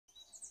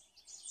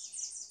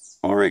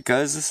Alright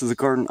guys, this is a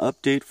garden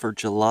update for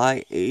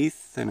July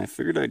 8th, and I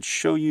figured I'd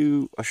show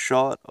you a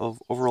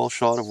overall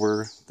shot of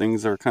where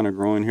things are kind of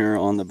growing here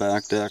on the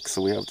back deck.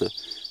 So we have the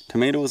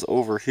tomatoes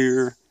over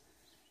here,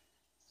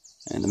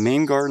 and the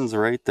main garden's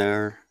right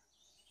there,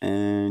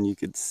 and you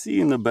could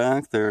see in the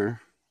back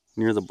there,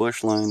 near the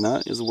bush line,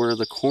 that is where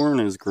the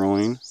corn is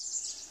growing.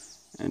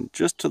 And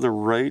just to the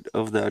right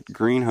of that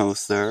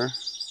greenhouse there,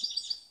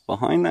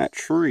 behind that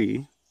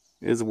tree,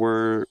 is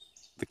where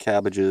the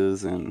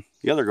cabbages and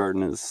the other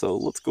garden is. So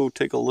let's go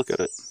take a look at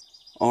it.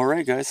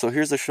 Alright guys, so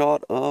here's a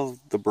shot of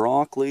the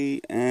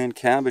broccoli and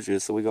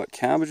cabbages. So we got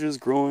cabbages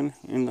growing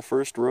in the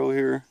first row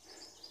here,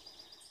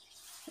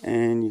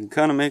 and you can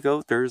kind of make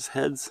out there's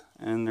heads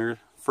and they're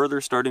further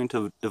starting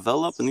to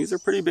develop, and these are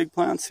pretty big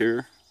plants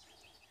here.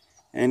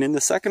 And in the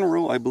second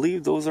row, I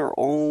believe those are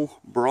all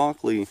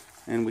broccoli,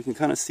 and we can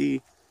kind of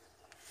see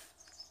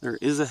there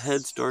is a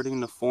head starting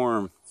to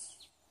form.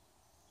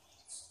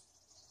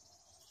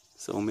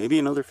 So maybe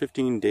another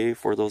 15 days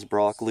for those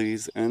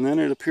broccolis, and then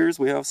it appears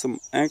we have some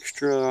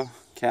extra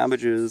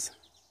cabbages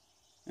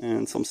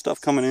and some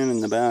stuff coming in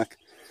the back.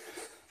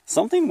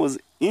 Something was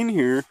in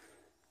here.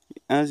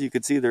 As you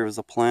could see, there was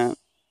a plant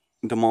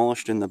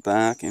demolished in the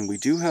back, and we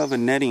do have a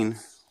netting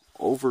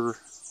over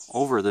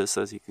this.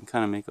 As you can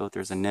kind of make out,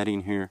 there's a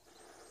netting here,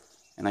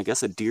 and I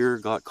guess a deer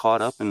got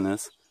caught up in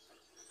this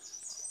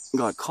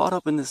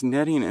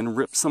netting and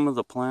ripped some of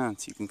the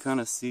plants. You can kind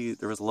of see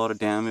there was a lot of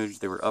damage.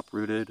 They were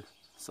uprooted.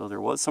 So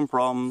there was some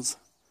problems,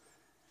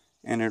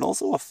 and it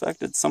also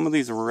affected some of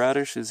these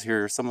radishes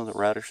here. Some of the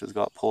radishes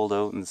got pulled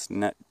out, and this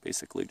net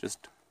basically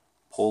just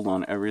pulled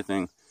on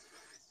everything.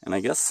 And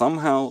I guess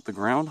somehow the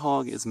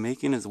groundhog is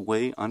making his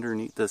way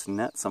underneath this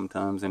net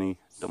sometimes, and he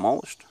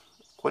demolished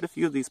quite a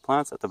few of these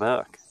plants at the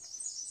back.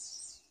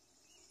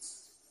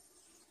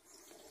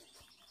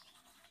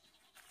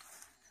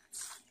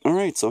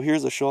 Alright, so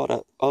here's a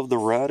shot of the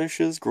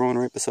radishes growing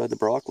right beside the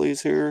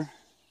broccolis here.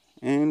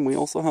 And we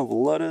also have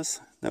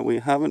lettuce that we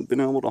haven't been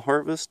able to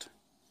harvest.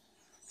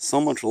 So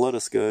much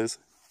lettuce, guys.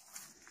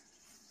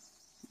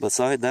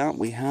 Beside that,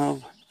 we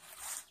have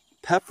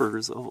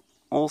peppers of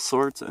all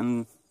sorts,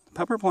 and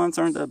pepper plants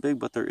aren't that big,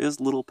 but there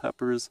is little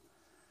peppers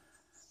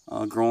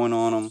growing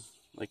on them.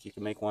 Like you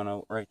can make one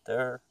out right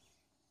there.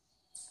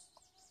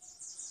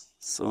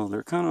 So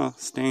they're kind of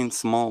staying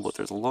small, but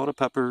there's a lot of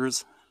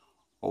peppers,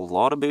 a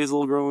lot of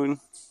basil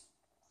growing.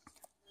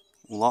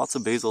 Lots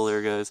of basil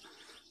there, guys.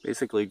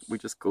 Basically, we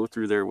just go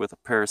through there with a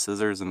pair of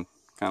scissors and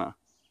kind of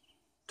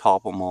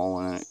top them all,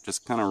 and it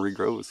just kind of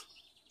regrows.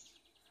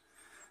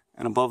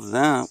 And above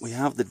that, we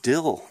have the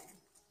dill.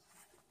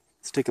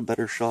 Let's take a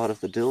better shot of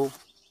the dill.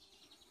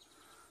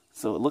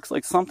 So it looks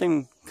like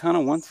something kind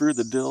of went through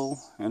the dill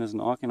and is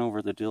knocking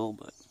over the dill,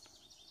 but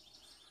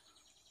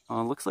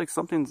looks like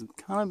something's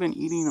kind of been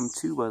eating them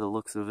too by the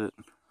looks of it.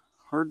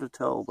 Hard to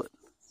tell, but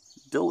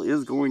dill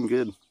is going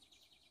good.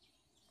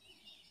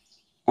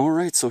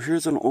 Alright, so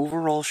here's an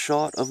overall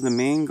shot of the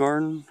main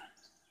garden.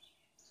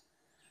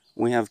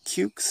 We have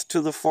cucumbers to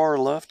the far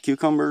left. You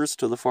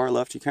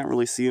can't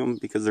really see them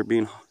because they're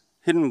being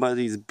hidden by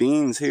these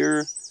beans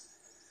here.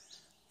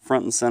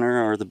 Front and center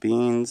are the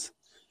beans.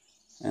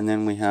 And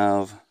then we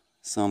have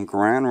some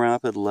Grand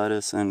Rapid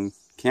lettuce, and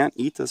can't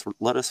eat this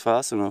lettuce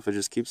fast enough. It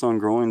just keeps on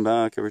growing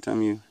back every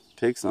time you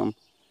take some.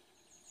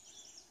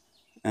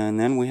 And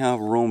then we have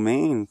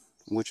romaine,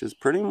 which is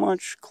pretty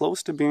much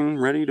close to being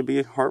ready to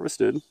be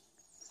harvested.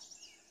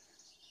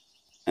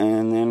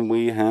 And then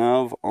we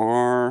have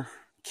our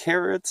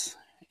carrots,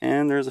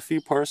 and there's a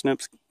few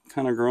parsnips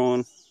kind of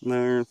growing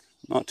there,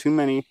 not too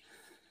many,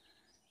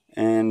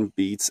 and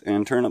beets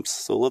and turnips.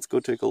 So let's go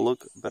take a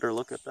better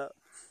look at that.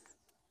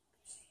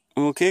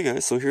 Okay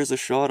guys, so here's a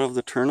shot of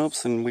the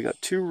turnips, and we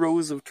got 2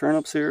 rows of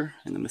turnips here,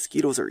 and the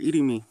mosquitoes are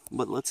eating me,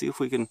 but let's see if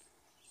we can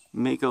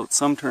make out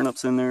some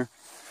turnips in there.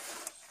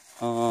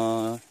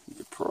 You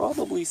could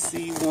probably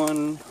see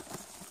one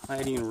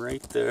hiding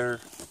right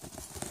there.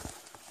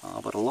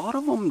 But a lot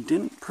of them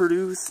didn't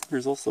produce.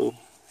 There's also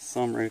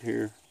some right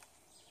here.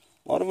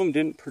 A lot of them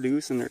didn't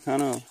produce, and they're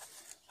kind of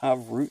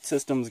have root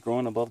systems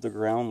growing above the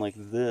ground like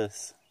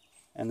this.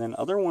 And then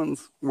other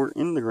ones were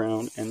in the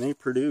ground and they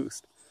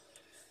produced.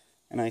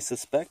 And I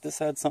suspect this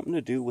had something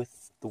to do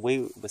with the way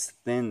it was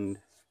thinned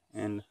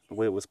and the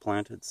way it was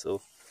planted.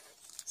 So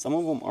some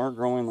of them are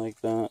growing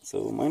like that.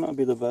 So it might not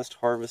be the best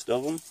harvest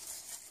of them.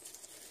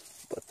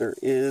 But there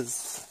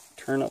is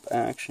turnip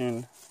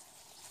action.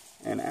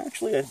 And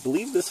actually, I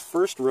believe this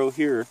first row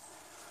here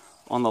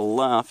on the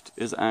left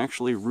is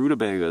actually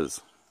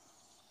rutabagas.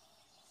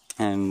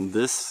 And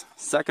this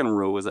second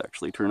row is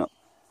actually turnip.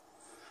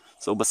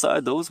 So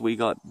beside those, we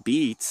got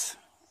beets.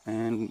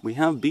 And we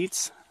have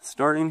beets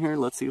starting here.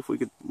 Let's see if we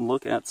could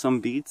look at some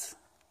beets.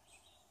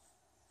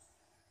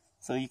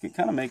 So you can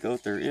kind of make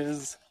out there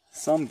is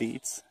some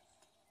beets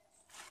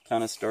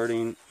kind of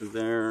starting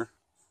there.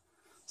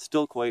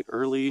 Still quite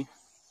early.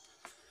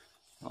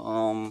 A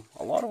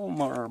lot of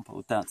them are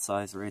about that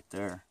size right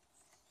there.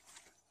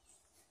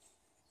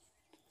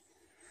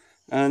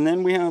 And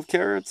then we have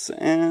carrots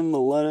and the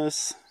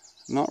lettuce.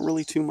 not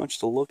really too much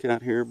to look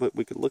at here, but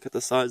we could look at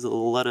the size of the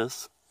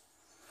lettuce.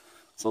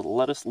 So the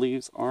lettuce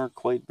leaves are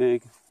quite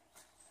big,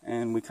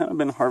 and we kind of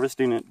been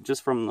harvesting it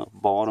just from the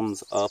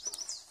bottoms up,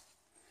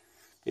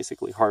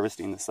 basically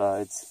harvesting the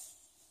sides.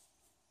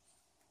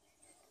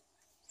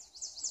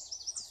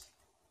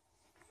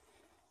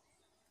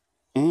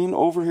 And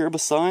over here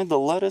beside the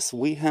lettuce,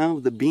 we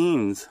have the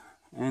beans.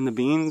 And the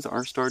beans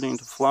are starting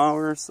to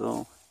flower,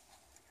 so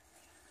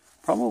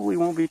probably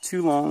won't be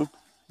too long,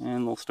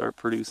 and they'll start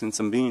producing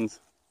some beans.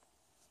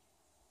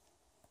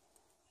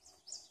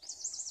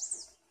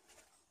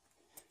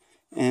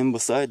 And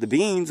beside the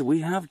beans,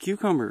 we have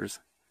cucumbers.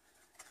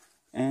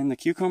 And the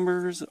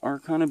cucumbers are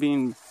kind of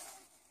being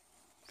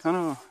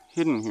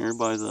hidden here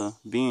by the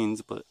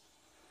beans, but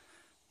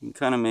you can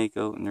kind of make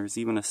out, and there's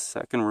even a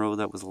second row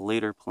that was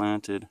later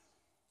planted.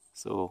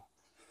 So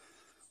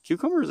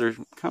cucumbers are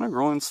kind of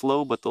growing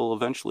slow, but they'll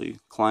eventually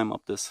climb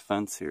up this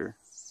fence here.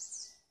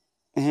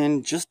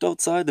 And just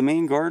outside the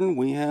main garden,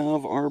 we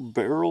have our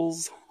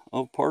barrels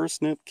of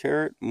parsnip,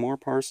 carrot, more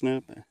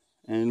parsnip,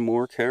 and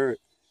more carrot.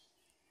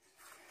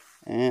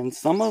 And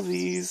some of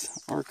these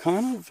are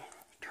kind of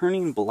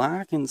turning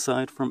black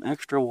inside from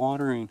extra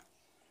watering.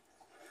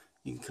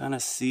 You can kind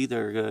of see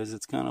there, guys,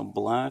 it's kind of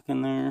black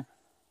in there.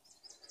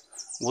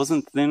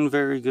 Wasn't thinned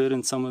very good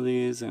in some of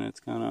these, and it's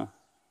kind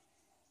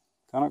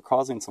of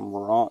causing some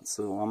rot,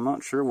 so I'm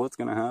not sure what's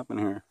going to happen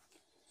here.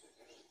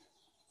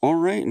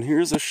 Alright, and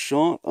here's a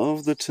shot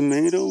of the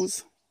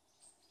tomatoes.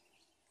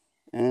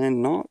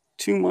 And not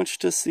too much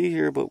to see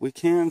here, but we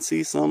can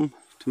see some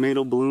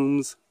tomato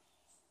blooms.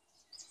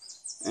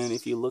 And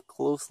if you look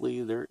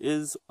closely, there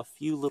is a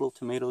few little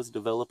tomatoes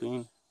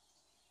developing,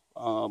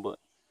 but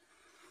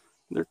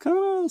they're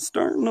kind of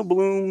starting to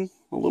bloom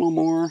a little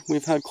more.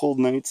 We've had cold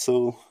nights,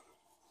 so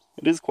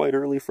it is quite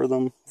early for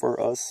them,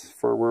 for us,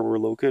 for where we're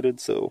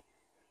located, so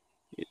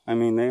I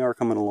mean, they are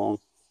coming along.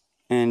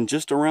 And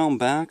just around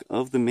back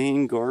of the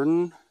main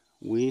garden,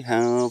 we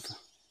have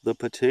the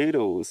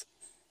potatoes.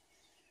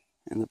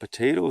 And the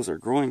potatoes are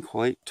growing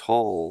quite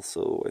tall,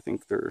 so I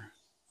think they're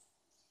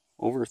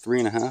over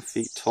 3.5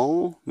 feet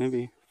tall,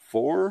 maybe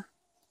 4.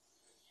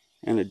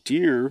 And a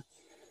deer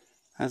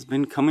has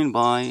been coming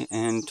by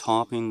and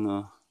topping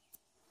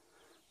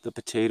the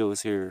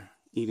potatoes here,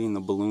 eating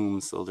the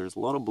blooms. So there's a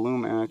lot of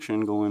bloom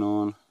action going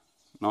on.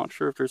 Not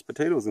sure if there's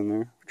potatoes in there.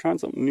 We're trying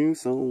something new,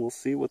 so we'll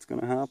see what's going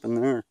to happen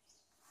there.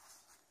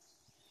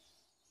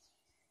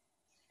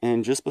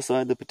 And just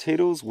beside the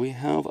potatoes, we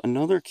have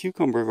another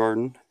cucumber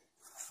garden.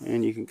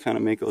 And you can kind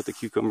of make out the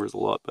cucumbers a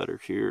lot better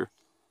here.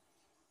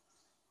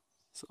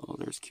 So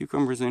there's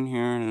cucumbers in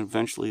here, and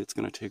eventually it's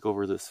going to take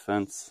over this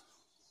fence.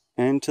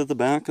 And to the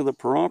back of the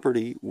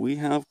property, we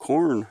have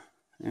corn.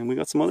 And we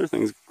got some other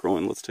things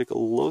growing. Let's take a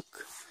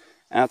look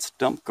at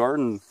Stump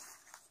Garden.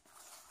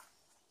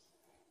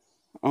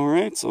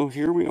 Alright, so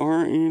here we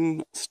are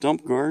in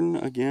Stump Garden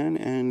again,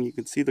 and you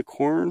can see the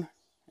corn.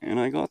 And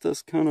I got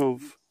this kind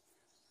of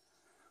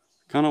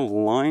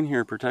line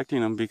here protecting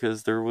them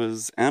because there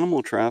was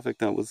animal traffic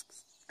that was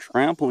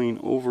trampling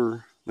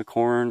over the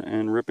corn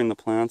and ripping the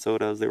plants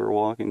out as they were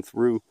walking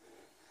through.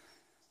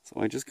 So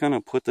I just kind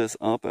of put this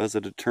up as a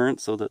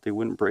deterrent so that they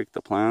wouldn't break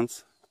the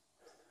plants.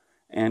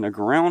 And a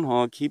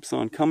groundhog keeps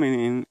on coming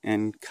in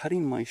and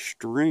cutting my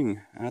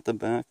string at the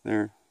back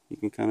there. You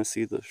can kind of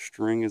see the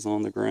string is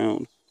on the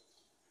ground.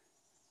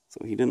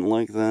 So he didn't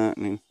like that.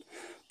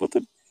 But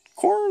the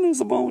corn is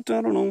about,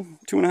 I don't know,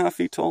 2.5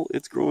 feet tall.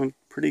 It's growing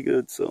pretty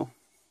good, so.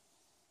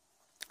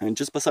 And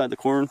just beside the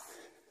corn,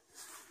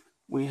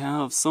 we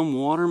have some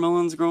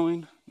watermelons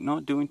growing,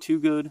 not doing too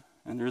good.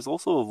 And there's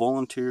also a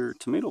volunteer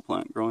tomato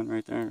plant growing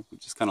right there. We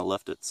just kind of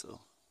left it,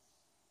 so.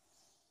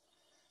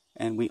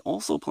 And we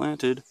also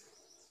planted,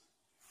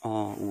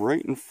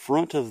 right in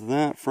front of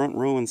that front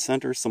row and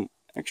center, some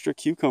extra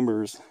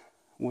cucumbers,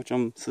 which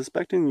I'm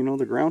suspecting, you know,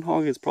 the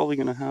groundhog is probably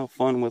going to have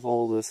fun with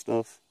all this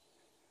stuff.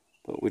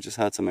 But we just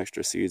had some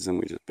extra seeds and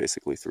we just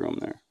basically threw them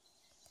there.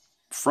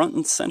 Front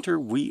and center,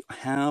 we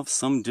have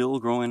some dill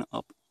growing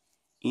up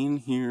in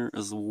here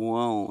as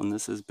well. And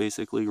this is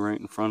basically right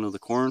in front of the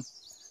corn.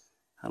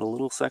 Had a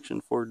little section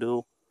for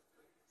dill.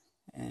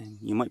 And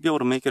you might be able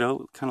to make it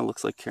out. It kind of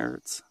looks like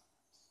carrots.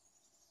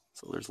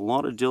 So there's a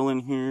lot of dill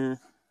in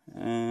here.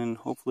 And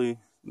hopefully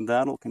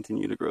that'll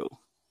continue to grow.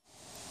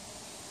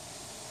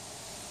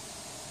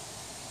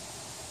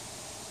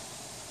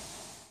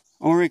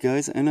 Alright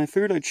guys, and I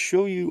figured I'd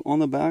show you on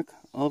the back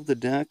of the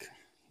deck.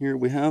 Here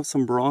we have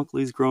some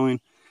broccolis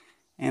growing.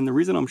 And the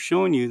reason I'm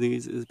showing you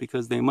these is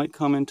because they might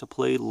come into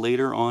play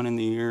later on in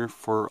the year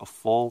for a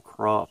fall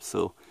crop.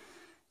 So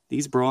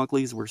these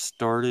broccolis were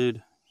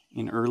started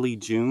in early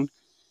June.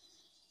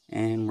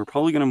 And we're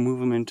probably going to move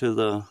them into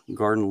the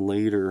garden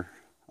later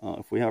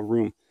if we have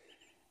room.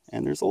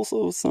 And there's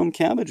also some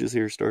cabbages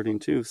here starting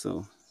too.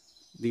 So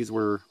these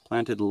were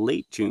planted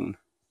late June.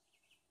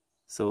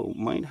 So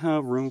might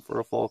have room for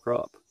a fall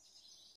crop.